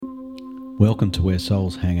Welcome to Where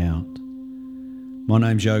Souls Hang Out. My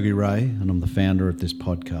name's Yogiray and I'm the founder of this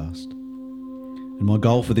podcast. And my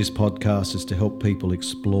goal for this podcast is to help people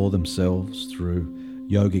explore themselves through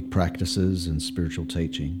yogic practices and spiritual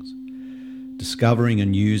teachings, discovering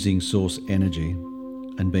and using source energy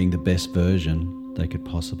and being the best version they could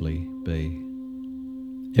possibly be.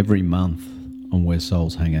 Every month on Where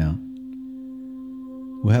Souls Hang Out,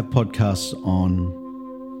 we'll have podcasts on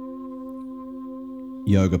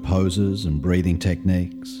yoga poses and breathing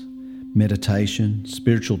techniques, meditation,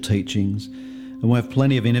 spiritual teachings, and we'll have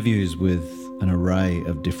plenty of interviews with an array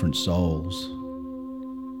of different souls.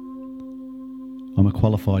 I'm a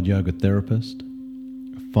qualified yoga therapist,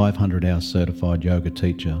 a 500-hour certified yoga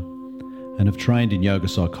teacher, and have trained in yoga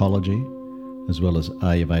psychology as well as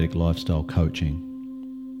Ayurvedic lifestyle coaching.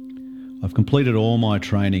 I've completed all my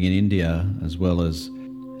training in India as well as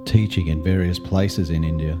teaching in various places in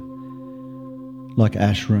India, like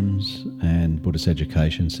ashrams and Buddhist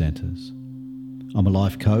education centres. I'm a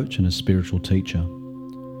life coach and a spiritual teacher,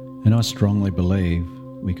 and I strongly believe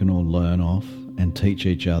we can all learn off and teach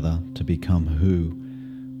each other to become who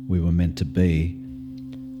we were meant to be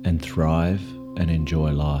and thrive and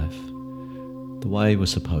enjoy life the way we're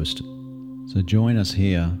supposed to. So join us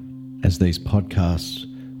here as these podcasts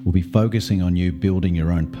will be focusing on you building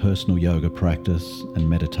your own personal yoga practice and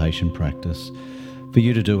meditation practice for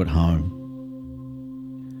you to do at home,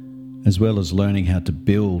 as well as learning how to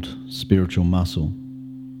build spiritual muscle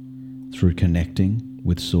through connecting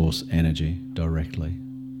with source energy directly.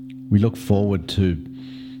 We look forward to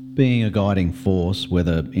being a guiding force,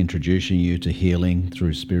 whether introducing you to healing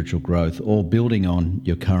through spiritual growth or building on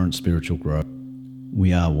your current spiritual growth.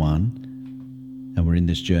 We are one, and we're in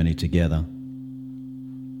this journey together.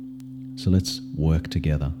 So let's work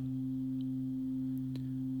together.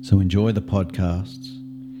 So enjoy the podcasts.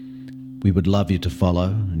 We would love you to follow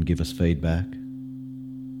and give us feedback.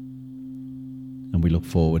 And we look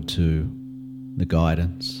forward to the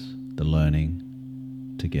guidance, the learning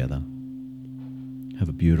together. Have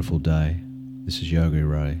a beautiful day. This is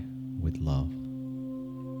Yogiray with love.